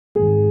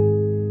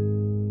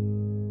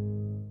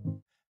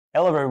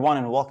Hello everyone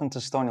and welcome to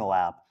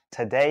StonyLab.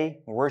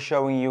 Today we're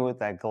showing you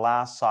the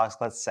glass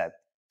Soxhlet set,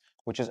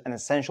 which is an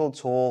essential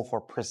tool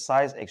for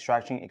precise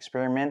extraction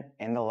experiment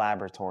in the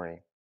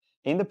laboratory.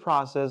 In the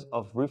process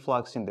of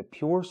refluxing the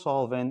pure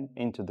solvent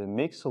into the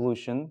mixed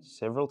solution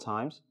several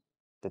times,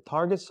 the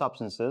target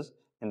substances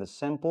in the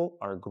sample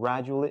are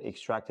gradually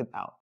extracted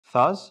out,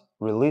 thus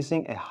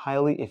releasing a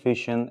highly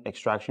efficient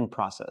extraction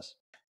process.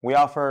 We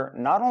offer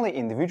not only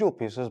individual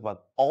pieces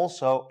but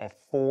also a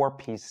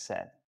 4-piece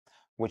set,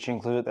 which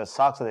include a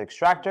Soxhlet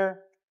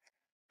extractor,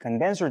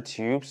 condenser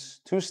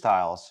tubes, 2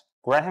 styles,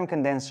 Graham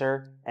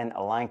condenser and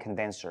Allihn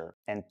condenser,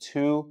 and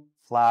 2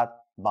 flat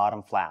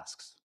bottom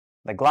flasks.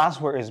 The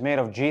glassware is made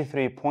of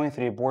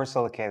G3.3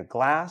 borosilicate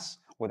glass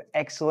with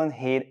excellent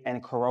heat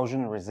and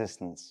corrosion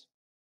resistance.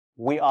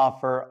 We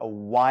offer a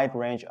wide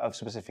range of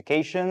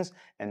specifications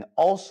and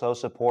also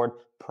support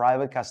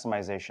private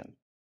customization.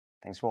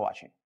 Thanks for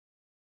watching.